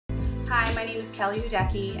Hi, my name is Kelly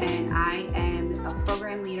Hudecki, and I am a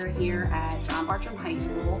program leader here at Bartram High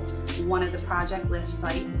School, one of the Project LYFT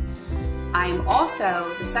sites. I am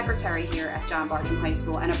also the secretary here at Bartram High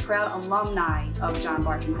School and a proud alumni of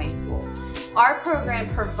Bartram High School. Our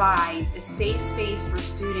program provides a safe space for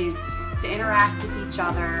students to interact with each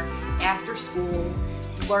other after school,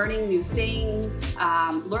 learning new things,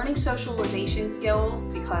 learning socialization skills,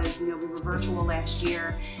 because we were virtual last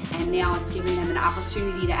year, and now it's giving them an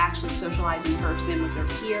opportunity to actually socialize in person with their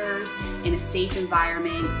peers in a safe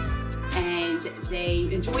environment. And they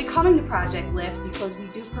enjoy coming to Project LYFT because we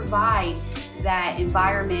do provide that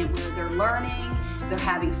environment where they're learning, they're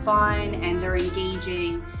having fun, and they're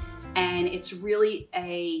engaging, and it's really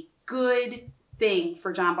a good thing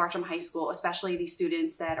for Bartram High School, especially these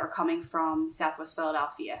students that are coming from Southwest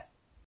Philadelphia.